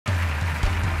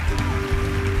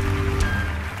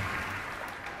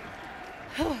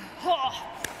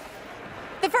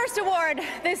award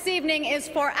this evening is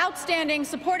for Outstanding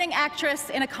Supporting Actress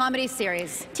in a Comedy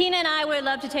Series. Tina and I would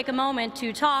love to take a moment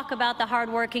to talk about the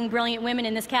hardworking, brilliant women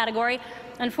in this category.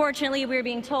 Unfortunately, we're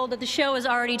being told that the show is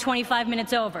already 25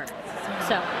 minutes over.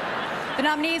 So, the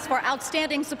nominees for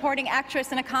Outstanding Supporting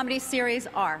Actress in a Comedy Series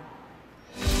are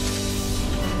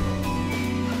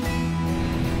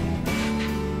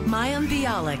Mayim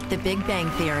Bialik, The Big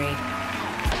Bang Theory.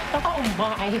 Oh,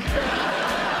 my.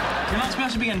 You're not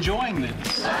supposed to be enjoying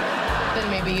this. Then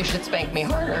maybe you should spank me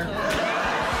harder.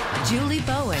 Julie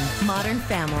Bowen, Modern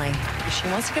Family. If she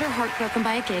wants to get her heart broken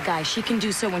by a gay guy, she can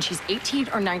do so when she's 18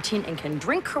 or 19 and can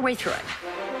drink her way through it.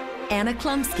 Anna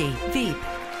Klumsky, Veep.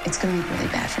 It's going to be really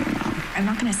bad for your mom. I'm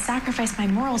not going to sacrifice my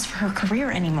morals for her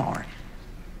career anymore.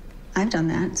 I've done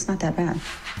that. It's not that bad.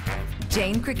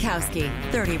 Jane Krakowski,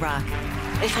 30 Rock.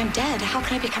 If I'm dead, how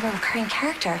can I become a recurring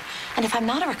character? And if I'm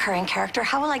not a recurring character,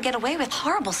 how will I get away with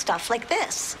horrible stuff like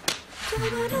this?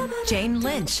 Jane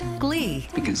Lynch, Glee.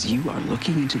 Because you are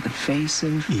looking into the face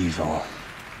of evil.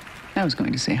 I was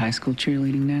going to say high school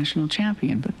cheerleading national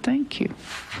champion, but thank you.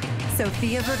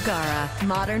 Sofia Vergara,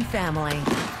 Modern Family.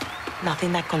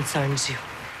 Nothing that concerns you.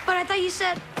 But I thought you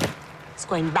said... It's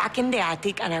going back in the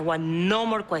attic, and I want no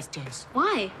more questions.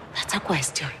 Why? That's a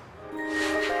question.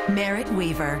 Merritt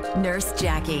Wever, Nurse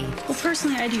Jackie. Well,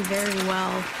 personally, I do very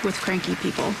well with cranky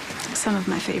people. Some of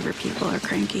my favorite people are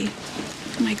cranky.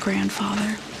 My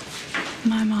grandfather,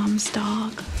 my mom's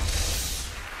dog.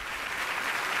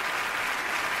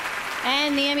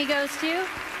 and the Emmy goes to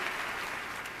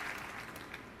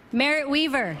Merritt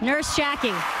Wever, Nurse Jackie.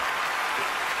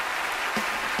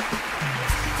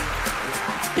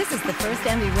 This is the first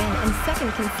Emmy win and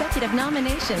second consecutive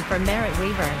nomination for Merritt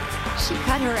Wever. She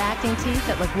cut her acting teeth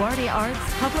at LaGuardia Arts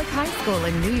Public High School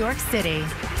in New York City.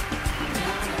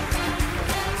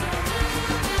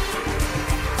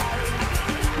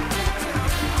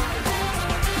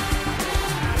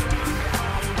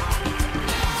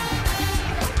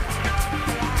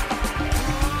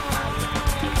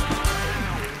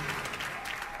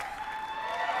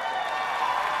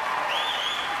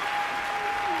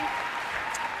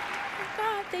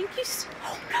 Thank you so,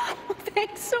 oh no,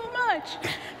 thanks so much.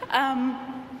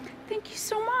 Thank you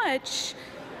so much.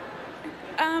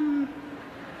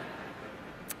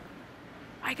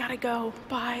 I gotta go,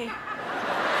 bye.